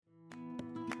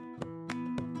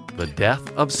The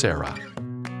death of Sarah.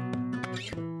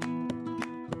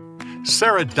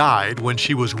 Sarah died when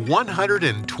she was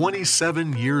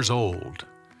 127 years old.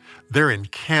 Their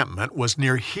encampment was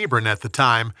near Hebron at the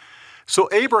time, so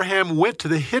Abraham went to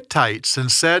the Hittites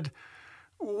and said,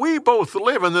 "We both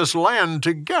live in this land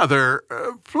together.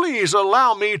 Please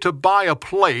allow me to buy a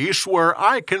place where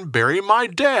I can bury my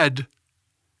dead."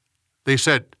 They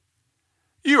said,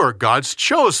 "You are God's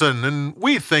chosen, and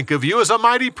we think of you as a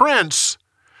mighty prince.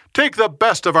 Take the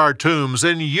best of our tombs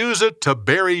and use it to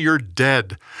bury your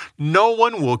dead. No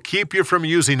one will keep you from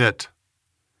using it."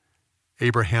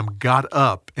 Abraham got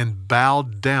up and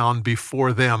bowed down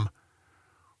before them.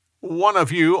 "One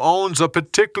of you owns a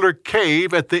particular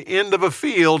cave at the end of a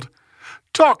field.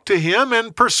 Talk to him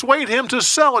and persuade him to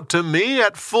sell it to me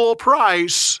at full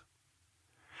price."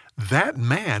 That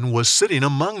man was sitting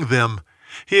among them.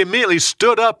 He immediately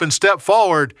stood up and stepped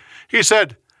forward. He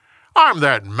said, "I'm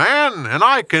that man, and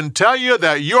I can tell you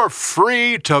that you're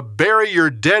free to bury your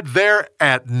dead there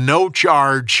at no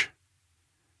charge."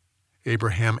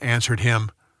 Abraham answered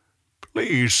him,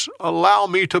 "Please allow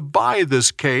me to buy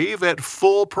this cave at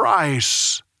full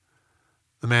price."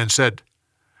 The man said,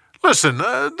 "Listen,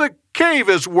 the cave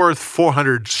is worth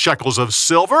 400 shekels of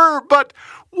silver, but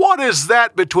what is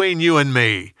that between you and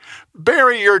me?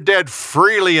 Bury your dead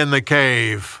freely in the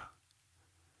cave."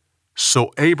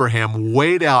 So Abraham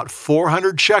weighed out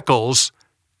 400 shekels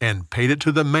and paid it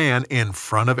to the man in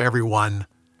front of everyone.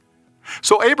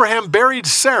 So Abraham buried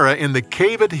Sarah in the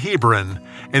cave at Hebron,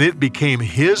 and it became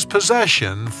his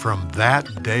possession from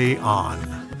that day on.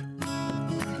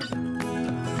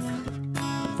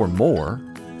 For more,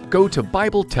 go to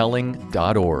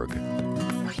BibleTelling.org.